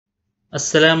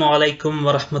അസ്സലാമു അലൈക്കും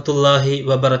വറഹ്മത്തുള്ളാഹി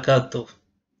വബറകാതുഹു.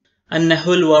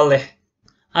 അന്നഹുൽ വാളിഹ്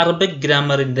അറബിക്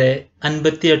ഗ്രാമറിന്റെ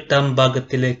 58ാം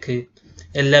ഭാഗത്തിലേക്ക്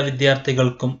എല്ലാ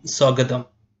വിദ്യാർത്ഥികൾക്കും സ്വാഗതം.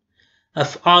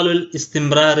 അഫ്ആലുൽ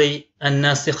ഇസ്തിംറാറി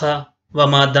അന്നാസിഖ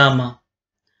വമാദാമ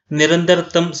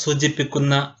നിരന്തരത്വം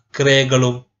സൂചിപ്പിക്കുന്ന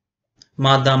ക്രിയകളും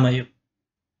മാദാമയും.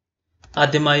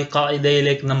 ആദ്യമായി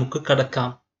ഖായിദയിലേക്ക് നമുക്ക് കടക്കാം.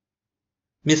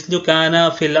 മിസ്ലു കാന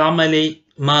ഫിൽ അമലി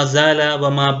മാ സാല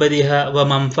വമാ ബരിഹ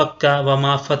വമൻ ഫക്ക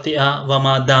വമാ ഫതിഅ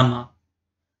വമാ ദാമ.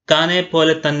 കാനെ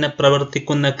പോലെ തന്നെ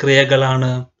പ്രവർത്തിക്കുന്ന ക്രിയകളാണ്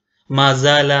മാ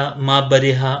സാല, മാ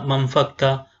ബരിഹ, മൻ ഫക്ക,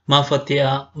 മാ ഫതിഅ,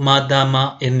 മാ ദാമ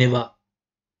എന്നിവ.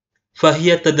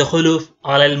 ഫഹിയ തദ്ഖുലു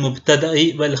അലൽ മുബ്തദഇ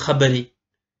വൽ ഖബരി.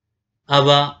 അവ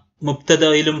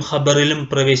മുബ്തദയിലും ഖബറിലും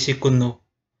പ്രവേശിക്കുന്നു.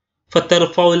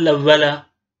 ഫതർഫഉൽ അവ്വല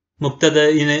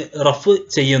മുബ്തദഇനെ റഫ്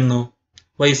ചെയ്യുന്നു.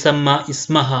 വൈസമ്മ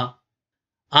ഇസ്മഹ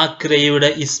ആ ക്രിയയുടെ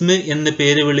ഇസ്മ എന്ന്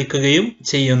പേര് വിളിക്കുകയും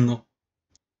ചെയ്യുന്നു.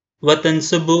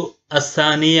 വതൻസുബു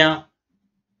അസാനിയ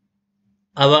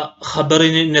അവ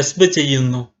ഖബറിന് നസ്ബ്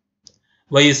ചെയ്യുന്നു.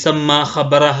 വയുസമ്മ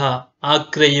ഖബറഹ ആ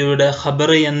ക്രിയയുടെ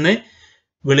ഖബർ എന്ന്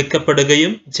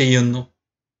വിളിക്കപ്പെടുകയും ചെയ്യുന്നു.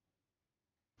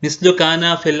 മിസ്ലു കാന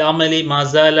ഫിൽ അമലി മാ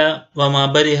സാല വമാ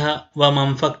ബരിഹ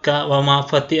വമൻ ഫക്ക വമാ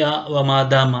ഫതിഅ വമാ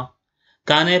ദാമ.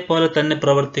 കാനെ പോലെ തന്നെ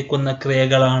പ്രവർത്തിക്കുന്ന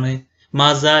ക്രിയകളാണ് മാ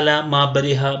സാല, മാ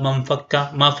ബരിഹ, മൻ ഫക്ക,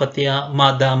 മാ ഫതിഅ, മാ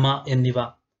ദാമ എന്നിവ.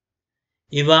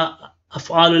 ഇവ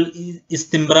അഫ്ആലുൽ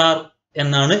ഇസ്തിംറാർ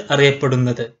എന്നാണ്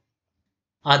അറിയപ്പെടുന്നത്.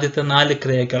 ആദ്യത്തെ 4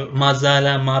 ക്രിയകൾ മാ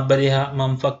സാല, മാ ബരിഹ,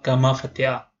 മൻ ഫക്ക, മാ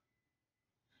ഫതിഅ.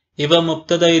 ഇവ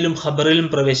മുബ്തദയിലും ഖബറിലും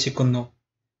പ്രവേശിക്കുന്നു.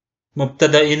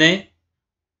 മുബ്തദഇനെ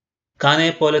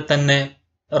കാനെ പോലെ തന്നെ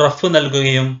റഫ്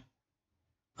നൽകുകയും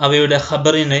അവയുടെ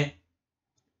ഖബറിന്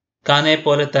കാനെ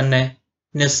പോലെ തന്നെ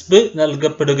നസ്ബ്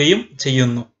നൽകപ്പെടുകയും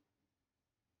ചെയ്യുന്നു.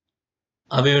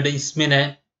 അവയുടെ ഇസ്മിനെ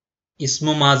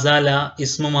ഇസ്മു മാ സാല,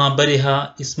 ഇസ്മു മാ ബരിഹ,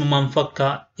 ഇസ്മു മൻ ഫക്ക,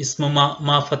 ഇസ്മു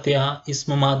മാ ഫതിഅ,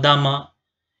 ഇസ്മു മാ ദാമ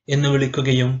എന്ന്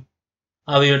വിളിക്കുകയും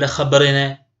അവയുടെ ഖബറിനെ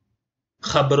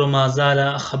ഖബറു മാ സാല,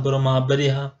 ഖബറു മാ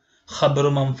ബരിഹ,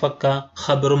 ഖബറു മൻ ഫക്ക,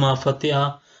 ഖബറു മാ ഫതിഅ,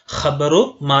 ഖബറു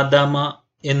മാ ദാമ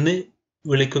എന്ന്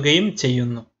വിളിക്കുകയും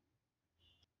ചെയ്യുന്നു.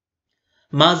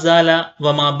 മാ സാല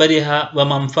വമാ ബരിഹ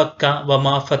വമൻ ഫക്ക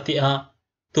വമാ ഫതിഅ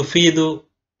തുഫീദു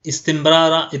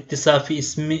ഇസ്തിംറാറ ഇത്തിസാഫി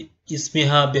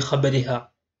ഇസ്മിഹ ബിഖബരിഹ.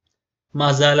 മാ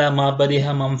സാല, മാ ബരിഹ,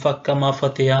 മൻ ഫക്ക, മാ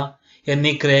ഫതിഅ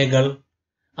എന്നീ ക്രിയകൾ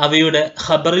അവയുടെ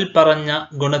ഖബറിൽ പറഞ്ഞ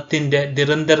ഗുണത്തിന്റെ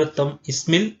നിരന്തരത്വം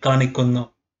ഇസ്മിൽ കാണിക്കുന്നു.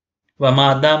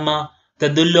 വമാദാമ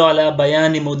തദുല്ലു അലാ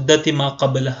ബയാനി മുദ്ദതി മാ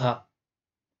ഖബലഹ.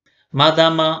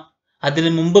 മാദാമ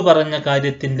അതിനു മുമ്പ് പറഞ്ഞ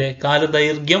കാര്യത്തിന്റെ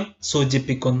കാലദൈർഘ്യം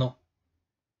സൂചിപ്പിക്കുന്നു.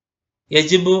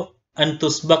 യജിബു അൻ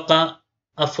തുസ്ബഖ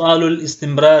അഫ്ആലുൽ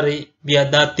ഇസ്തിംറാറി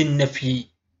ബിഅദാത്തിൻ നഫി.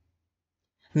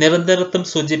 നിരന്തരത്വം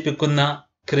സൂചിപ്പിക്കുന്ന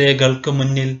ക്രിയകൾക്ക്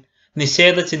മുന്നിൽ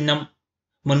നിഷേധ ചിഹ്നം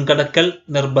മുൻകടക്കൽ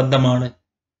നിർബന്ധമാണ്.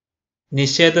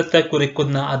 നിഷേധത്തെ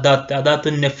കുറിക്കുന്ന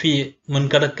അദാത്തുൻ നഫി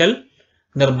മുൻകടക്കൽ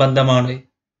നിർബന്ധമാണ്.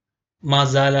 മാ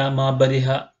സാല, മാ ബരിഹ,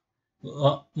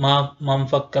 മൻ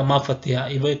ഫക്ക, മാ ഫതിഅ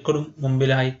ഇവയ്ക്ക്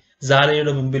മുമ്പിലായി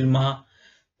സാലയുടെ മുമ്പിൽ മാ,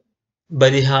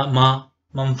 ബരിഹ മാ,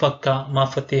 മൻ ഫക്ക, മാ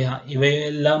ഫതിഅ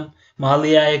ഇവയെല്ലാം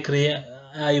മാളിയായ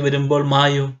ക്രിയയായി വരുമ്പോൾ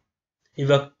മായും,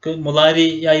 ഇവക്ക്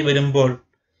മുളാരിയായി വരുമ്പോൾ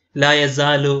ലാ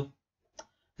യസാലു,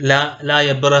 ലാ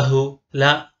യബ്റഹു,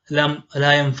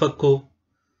 ലാ യൻഫക്കു,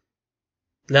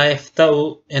 ലാ യഫ്തഉ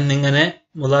എന്നിങ്ങനെ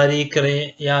മുളാരി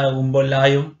ക്രിയയാകുമ്പോൾ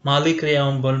ലായും മാളി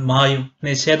ക്രിയയാകുമ്പോൾ മായും.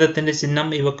 നിഷേധത്തിന്റെ ചിഹ്നം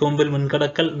ഇവക്ക് മുമ്പിൽ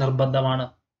മുൻകടക്കൽ നിർബന്ധമാണ്.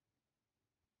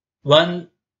 വൻ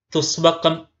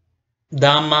തുസ്ബഖം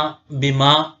ദാമ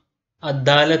ബിമാ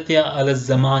അദ്ദാലത്തി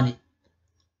അലസ്സമാനി.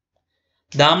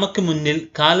 ദാമക്ക് മുന്നിൽ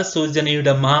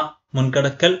കാലസൂചനയുടെ മാ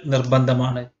മുൻകടക്കൽ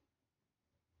നിർബന്ധമാണ്.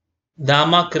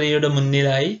 ദാമ ക്രിയയുടെ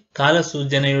മുന്നിലായി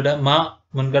കാലസൂചനയുടെ മാ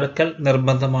മുൻകടക്കൽ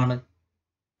നിർബന്ധമാണ്.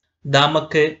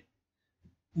 ദാമക്ക്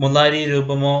മുളാരി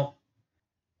രൂപമോ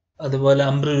അതുപോലെ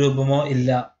അംർ രൂപമോ ഇല്ല.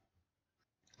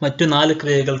 മറ്റു 4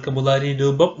 ക്രിയകൾക്ക് മുളാരി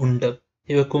രൂപം ഉണ്ട്.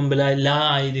 ഇവക്ക് മുമ്പിലായി ലാ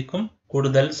ആയിരിക്കും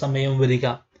കൂടുതൽ സമയം വരിക.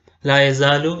 ലാ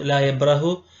യസാലു, ലാ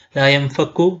യബ്റഹു, ലാ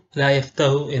യൻഫക്കു, ലാ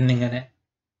യഫ്തഹു എന്നിങ്ങനെ.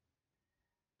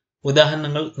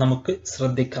 ഉദാഹരണങ്ങൾ നമുക്ക്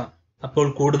ശ്രദ്ധിക്കാം. അപ്പോൾ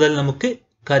കൂടുതൽ നമുക്ക്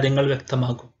കാര്യങ്ങൾ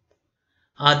വ്യക്തമാകും.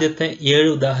 ആദ്യത്തെ 7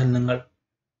 ഉദാഹരണങ്ങൾ.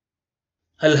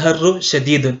 അൽ ഹർറു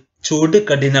ഷദീദുൻ ചൂട്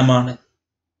കഠിനമാണ്.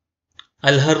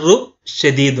 അൽ ഹർറു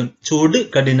ഷദീദുൻ ചൂട്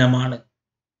കഠിനമാണ്.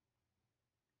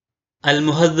 അൽ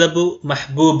മുഹദ്ദബു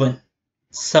മഹ്ബൂബൻ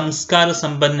സംസ്കാര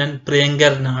സമ്പന്നൻ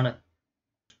പ്രിയങ്കരനാണ്.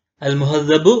 അൽ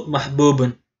മുഹദ്ദബു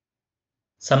മഹ്ബൂബൻ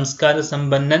സംസ്കാര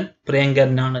സമ്പന്നൻ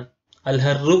പ്രിയങ്കരനാണ്. അൽ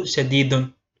ഹർറു ഷദീദുൻ,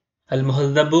 അൽ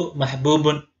മുഹദ്ദബു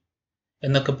മഹ്ബൂബുൻ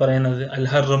എന്നൊക്കെ പറയുന്നത് അൽ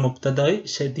ഹർറു മുബ്തദ,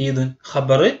 ഷദീദുൻ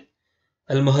ഖബർ,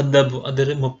 അൽ-മുഹദ്ദബ്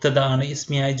അതൊരു മുബ്തദ ആണ്,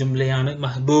 ഇസ്മിയായ ജുംലയാണ്.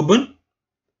 മഹ്ബൂബുൻ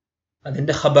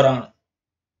അതിന്റെ ഖബറാണ്.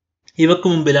 ഇവക്ക്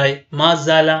മുമ്പിലായി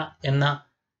മാസാല എന്ന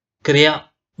ക്രിയ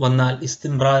വന്നാൽ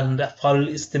ഇസ്തിംറാറിന്റെ അഫ്ആലുൽ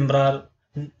ഇസ്തിംറാർ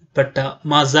പെട്ട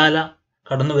മാസാല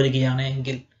കടന്നു വരികയാണ്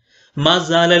എങ്കിൽ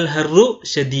മാസാലൽ ഹർറു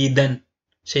ഷദീദൻ,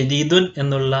 ഷദീദുൻ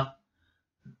എന്നുള്ള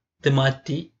ഇത്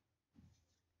മാറ്റി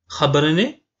ഖബറിന്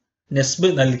നസ്ബ്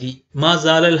നൽകി.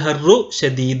 മാസാലൽ ഹർറു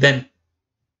ഷദീദൻ,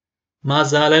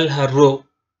 മാസാലൽ ഹർറു,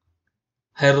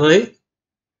 ഹർറ്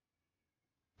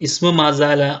ഇസ്മു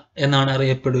മാസാല എന്നാണ്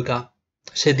അറിയപ്പെടുക.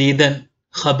 ഷദീദൻ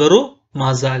ഖബറു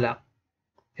മാസാല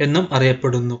എന്നും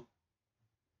അറിയപ്പെടുന്നു.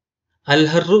 അൽ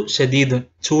ഹർറു ഷദീദുൻ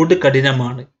ചൂട്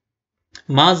കഠിനമാണ്.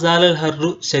 മാസാലൽ ഹർറു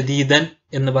ഷദീദൻ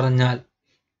എന്ന് പറഞ്ഞാൽ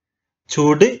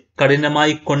ചൂട്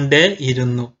കഠിനമായി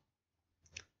കൊണ്ടേയിരുന്നു,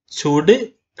 ചൂട്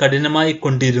കഠിനമായി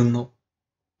കൊണ്ടിരുന്നു.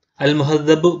 അൽ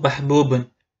മുഹദ്ദബു മഹ്ബൂബൻ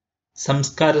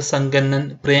സംസ്കാര സമ്പന്നൻ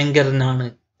പ്രിയങ്കരനാണ്.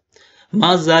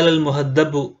 മാസാലൽ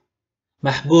മുഹദ്ദബു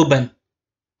മഹ്ബൂബൻ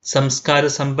സംസ്കാര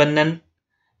സമ്പന്നൻ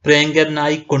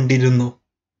പ്രിയങ്കരനായിക്കൊണ്ടിരുന്നു,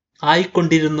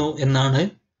 ആയിക്കൊണ്ടിരുന്നു എന്നാണ്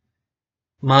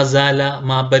മാസാല,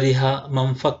 മാബരിഹ,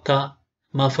 മംഫക്ക,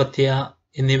 മാഫത്തിയ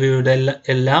എന്നിവയുടെ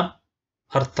എല്ലാം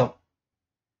അർത്ഥം.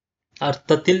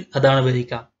 അർത്ഥത്തിൽ അതാണ്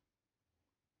വരിക.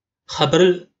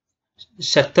 ഖബറിൽ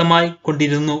ശക്തമായി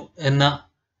കൊണ്ടിരുന്നു എന്ന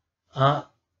ആ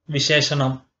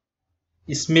വിശേഷണം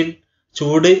ഇസ്മിൽ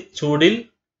ചൂടിൽ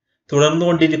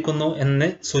തുടർന്നുകൊണ്ടിരിക്കുന്നു എന്ന്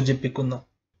സൂചിപ്പിക്കുന്നു.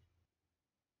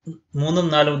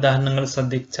 3-4 ഉദാഹരണങ്ങൾ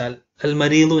ശ്രദ്ധിച്ചാൽ അൽ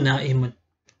മരീദു നായിമുൻ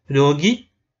രോഗി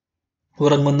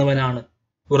ഉറങ്ങുന്നവനാണ്,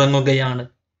 ഉറങ്ങുകയാണ്.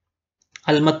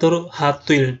 അൽ മത്തറു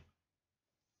ഹാത്തുൽ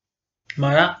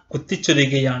മഴ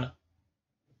കുത്തിച്ചൊരിയുകയാണ്,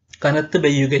 കനത്ത്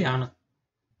പെയ്യുകയാണ്.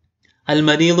 അൽ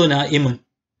മരീദു നായിമുൻ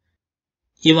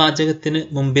ഈ വാചകത്തിന്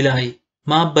മുമ്പിലായി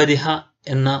മാ ബരിഹ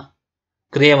എന്ന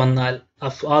ക്രിയ വന്നാൽ,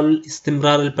 അഫ്ആലുൽ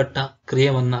ഇസ്തിംറാറിൽപ്പെട്ട ക്രിയ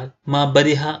വന്നാൽ മാ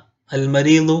ബരിഹ അൽ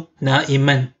മരീദു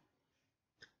നായിമൻ,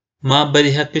 മാ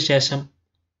ബരിഹയ്ക്ക് ശേഷം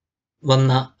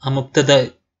വന്ന അമുക്തത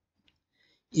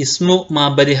ഇസ്മു മാ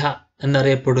ബരിഹ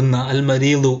എന്നറിയപ്പെടുന്ന അൽ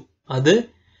മരീദു അത്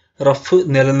റഫ്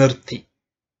നിലനിർത്തി.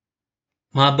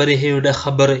 മാ ബരിഹയുടെ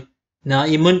ഖബർ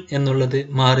നായിമുൻ എന്നുള്ളത്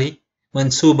മാറി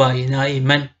മൻസൂബായി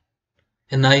നായിമൻ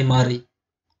എന്നായി മാറി.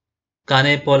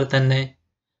 കാനെ പോലെ തന്നെ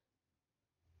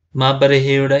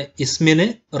മാബരിഹയുടെ ഇസ്മിന്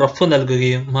റഫ്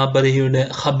നൽകുകയും മാബരിഹയുടെ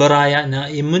ഖബറായ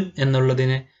നായിമുൻ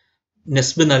എന്നുള്ളതിന്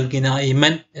നസ്ബ് നൽകി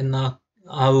നായിമൻ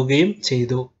ആവുകയും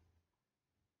ചെയ്തു.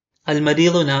 അൽ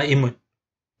മരീദു നായിമുൻ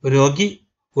രോഗി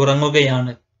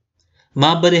ഉറങ്ങുകയാണ്.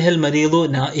 മാബരിഹൽ മരീദു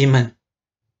നായിമൻ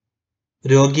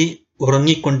രോഗി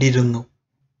ഉറങ്ങിക്കൊണ്ടിരുന്നു,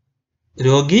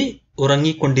 രോഗി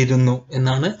ഉറങ്ങിക്കൊണ്ടിരുന്നു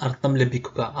എന്നാണ് അർത്ഥം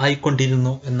ലഭിക്കുക.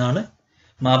 ആയിക്കൊണ്ടിരുന്നു എന്നാണ്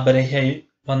മാബരിഹ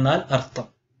വന്നാൽ അർത്ഥം.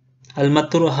 അൽ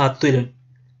മത്തറു ഹാത്തുലൻ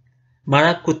മഴ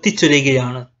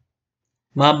കുത്തിച്ചൊരിയുകയാണ്.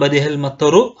 മാ ബരിഹൽ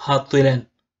മത്തറു ഹാത്തുലൻ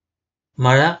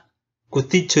മഴ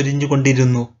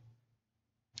കുത്തിച്ചൊരിഞ്ഞുകൊണ്ടിരുന്നു,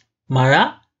 മഴ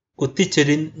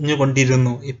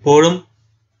കുത്തിച്ചൊരിഞ്ഞുകൊണ്ടിരുന്നു, ഇപ്പോഴും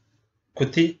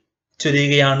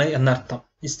കുത്തിച്ചൊരിയുകയാണ് എന്നർത്ഥം.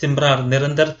 ഇസ്തിംറാർ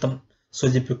നിരന്തരത്വം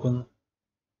സൂചിപ്പിക്കുന്നു.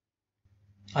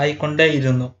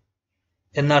 ആയിക്കൊണ്ടേയിരുന്നു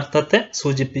എന്ന അർത്ഥത്തെ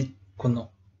സൂചിപ്പിക്കുന്നു.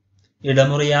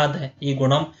 ഇടമുറിയാതെ ഈ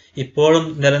ഗുണം ഇപ്പോഴും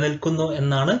നിലനിൽക്കുന്നു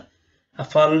എന്നാണ്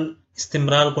അഫ്ആലുൽ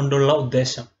ഇസ്തിംറാർ കൊണ്ടുള്ള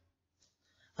ഉദ്ദേശം.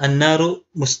 അന്നാറു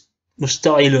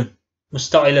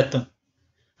മുസ്തഇലത്തുൻ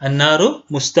അന്നാറു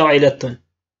മുസ്തഇലത്തുൻ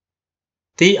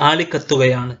തീ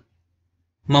ആളിക്കത്തുകയാണ്.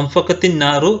 മംഫക്കത്തിൻ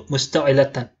നാറു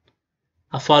മുസ്തഇലത്തൻ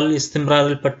അഫ്ആലുൽ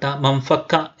ഇസ്തിംറാറിൽപ്പെട്ട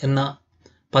മംഫക്ക എന്ന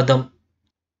പദം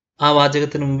ആ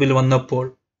വാചകത്തിന് മുമ്പിൽ വന്നപ്പോൾ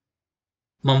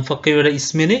മംഫക്കയുടെ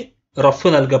ഇസ്മിന് റഫ്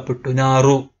നൽകപ്പെട്ടു.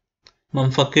 നാറു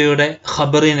മംഫക്കയുടെ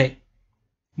ഖബറിനെ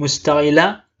മുസ്തഇല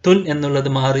തുൻ എന്നുള്ളത്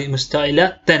മാറി മുസ്തഇല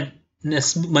തൻ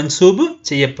മൻസൂബ്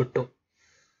ചെയ്യപ്പെട്ടു.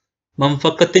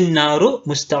 മംഫക്കത്തിൻ നാറു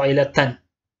മുസ്തഇലത്തൻ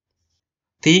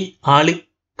തീ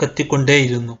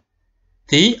ആളിക്കത്തിക്കൊണ്ടേയിരുന്നു,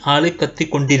 തീ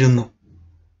ആളിക്കത്തിക്കൊണ്ടിരുന്നു,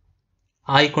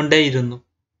 ആയിക്കൊണ്ടേയിരുന്നു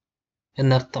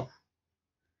എന്നർത്ഥം.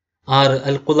 6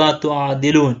 അൽ ഖുദാത്തു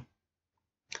ആദിലൂൻ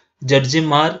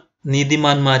ജഡ്ജിമാർ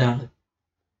നീതിമാന്മാരാണ്.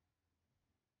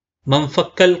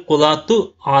 മംഫക്കൽ ഖുദാത്തു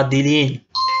ആദിലീൻ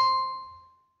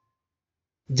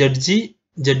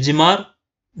ജഡ്ജിമാർ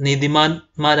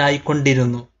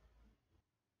നീതിമാന്മാരായിക്കൊണ്ടിരുന്നു.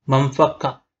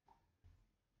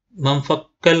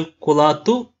 മംഫക്കൽ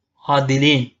ഖുദാത്തു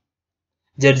ആദിലീൻ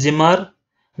ജഡ്ജിമാർ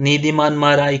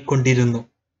നീതിമാന്മാരായിക്കൊണ്ടിരുന്നു.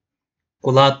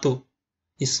 ഖുദാത്തു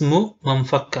ഇസ്മു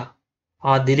മംഫക്ക,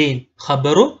 ആദിലീൻ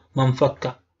ഖബറു മംഫക്ക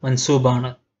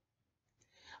മൻസൂബാണ്.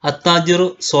 അത്താജിറു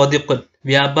സ്വാദിഖുൻ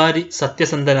വ്യാപാരി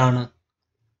സത്യസന്ധനാണ്.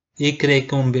 ഈ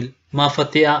ക്രിയയ്ക്ക് മുമ്പിൽ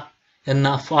മാഫത്തിയ എന്ന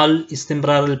അഫ്ആൽ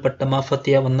ഇസ്തിംറാറിൽപ്പെട്ട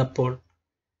മാഫത്തിയ വന്നപ്പോൾ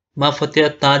മാഫത്തിയ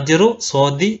താജിറു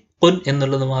സ്വാദി صادق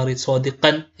എന്നുള്ളത് മാറി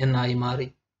صادقا എന്നായി മാറി.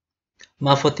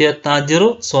 ما فتي التاجر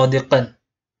صادقا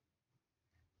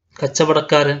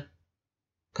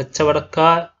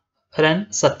കച്ചവടക്കാരൻ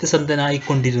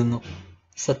സത്യസന്ധനായിക്കൊണ്ടിരുന്നു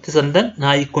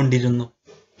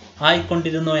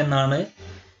എന്നാണ്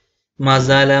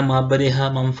മസാല, മാബരിഹ,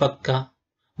 മംഫക്ക,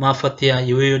 മാഫത്തിയ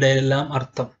ഇവയുടെ എല്ലാം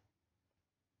അർത്ഥം.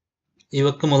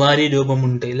 ഇവക്ക് മുളാരി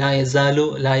രൂപമുണ്ട്. ലാ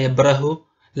യസാലു, ലാ യബ്രഹു,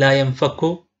 ലാ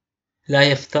യംഫക്കു, ലാ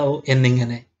യഫ്തഉ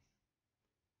എന്നിങ്ങനെ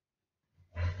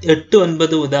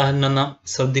 8-9 ഉദാഹരണം നാം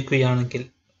ശ്രദ്ധിക്കുകയാണെങ്കിൽ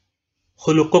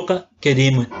ഖുലുഖുക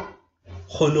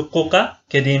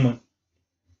കരീമുൻ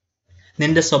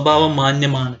നിന്റെ സ്വഭാവം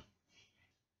മാന്യമാണ്.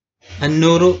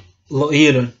 അന്നൂറു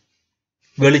ലൊയീലുൻ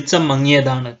വെളിച്ചം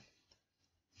മങ്ങിയതാണ്.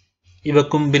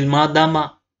 ഇവക്കും ബിൽ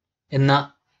മാദാമ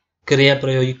എന്ന ക്രിയ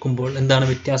പ്രയോഗിക്കുമ്പോൾ എന്താണ്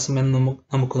വ്യത്യാസം എന്ന്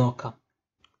നമുക്ക് നോക്കാം.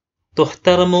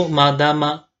 തുഹ്തറമു മാദാമ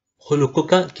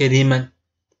ഖുലുഖുക കരീമൻ.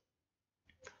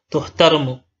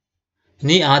 തുഹ്തറമു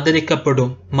നീ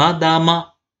ആദരിക്കപ്പെടും.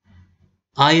 മാദാമ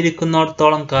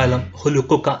ആയിരിക്കുന്നിടത്തോളം കാലം.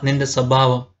 ഖുലുഖുക നിന്റെ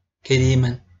സ്വഭാവം.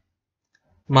 കരീമൻ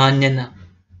മാന്യന.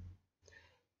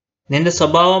 നിന്റെ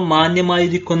സ്വഭാവം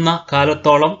മാന്യമായിരിക്കുന്ന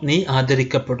കാലത്തോളം നീ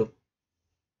ആദരിക്കപ്പെടും.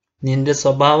 നിന്റെ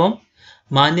സ്വഭാവം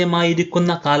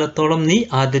മാന്യമായിരിക്കുന്ന കാലത്തോളം നീ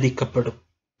ആദരിക്കപ്പെടും.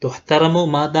 തുഹ്തറമു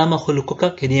മാദാമ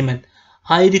ഖുലുഖുക കരീമൻ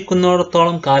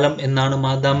ആയിരിക്കുന്നിടത്തോളം കാലം എന്നാണ്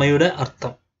മാദാമയുടെ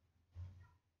അർത്ഥം.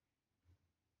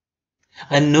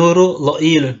 അന്നൂറു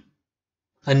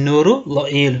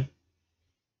ലൊയീലുൻ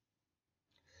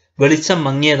വെളിച്ചം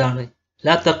മങ്ങിയതാണ്.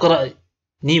 ലാ തഖ്റ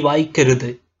നീ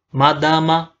വായിക്കരുത്.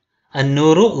 മാദാമ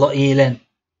അന്നൂറു ലൊയീലൻ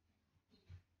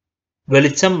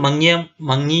വെളിച്ചം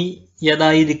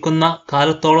മങ്ങിയതായിരിക്കുന്ന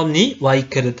കാലത്തോളം നീ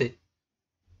വായിക്കരുത്.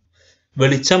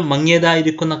 വെളിച്ചം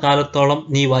മങ്ങിയതായിരിക്കുന്ന കാലത്തോളം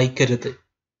നീ വായിക്കരുത്.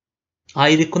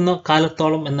 ആയിരിക്കുന്ന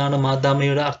കാലത്തോളം എന്നാണ്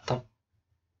മാദാമയുടെ അർത്ഥം.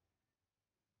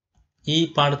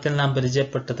 ഈ പാഠത്തിൽ നാം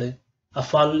പരിചയപ്പെട്ടത്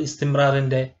അഫ്ആലുൽ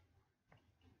ഇസ്തിംറാറിന്റെ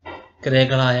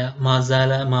ക്രിയകളായ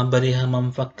മാസാല, മാബരിഹ,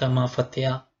 മംഫക്ക,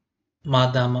 മാഫത്തിയ,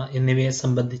 മാദാമ എന്നിവയെ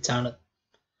സംബന്ധിച്ചാണ്.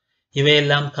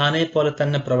 ഇവയെല്ലാം കാനയെ പോലെ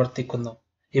തന്നെ പ്രവർത്തിക്കുന്നു.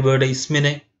 ഇവയുടെ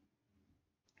ഇസ്മിന്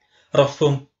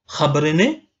റഫും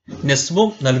ഖബറിന്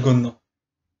നസ്ബും നൽകുന്നു.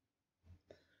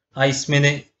 ആ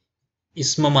ഇസ്മിന്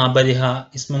ഇസ്മു മാബരിഹ,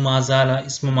 ഇസ്മു മാസാല,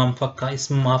 ഇസ്മു മംഫക്ക,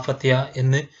 ഇസ്മു മാഫത്തിയ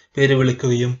എന്ന് പേര്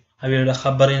വിളിക്കുകയും അവയുടെ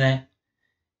ഖബറിനെ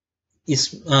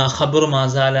ഖബറു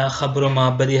മാസാല, ഖബറു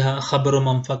മാബരിഹ, ഖബറു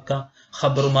മംഫക്ക,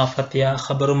 ഖബറു മാഫത്തിയ,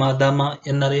 ഖബറു മാദാമ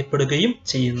എന്നറിയപ്പെടുകയും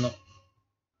ചെയ്യുന്നു.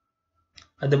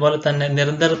 അതുപോലെ തന്നെ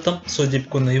നിരന്തരത്വം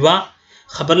സൂചിപ്പിക്കുന്നു. ഇവ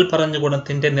ഖബറിൽ പറഞ്ഞ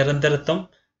ഗുണത്തിന്റെ നിരന്തരത്വം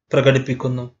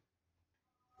പ്രകടിപ്പിക്കുന്നു.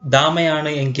 ദാമയാണ്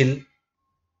എങ്കിൽ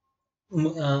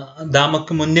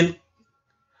ദാമക്ക് മുന്നിൽ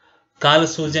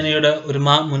കാലസൂചനയുടെ ഒരു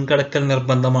മുൻകടക്കൽ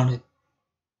നിർബന്ധമാണ്.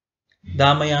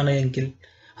 ദാമയാണ് എങ്കിൽ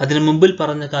അതിനു മുമ്പിൽ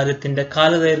പറഞ്ഞ കാര്യത്തിന്റെ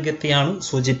കാലദൈർഘ്യത്തെയാണ്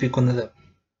സൂചിപ്പിക്കുന്നത്.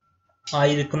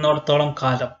 ആയിരിക്കുന്നിടത്തോളം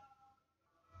കാലം.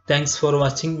 Thanks for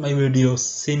watching my videos.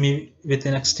 See me with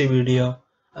the next video.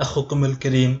 أخوكم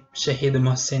الكريم شهيد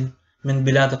محسن من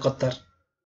بلاد قطر.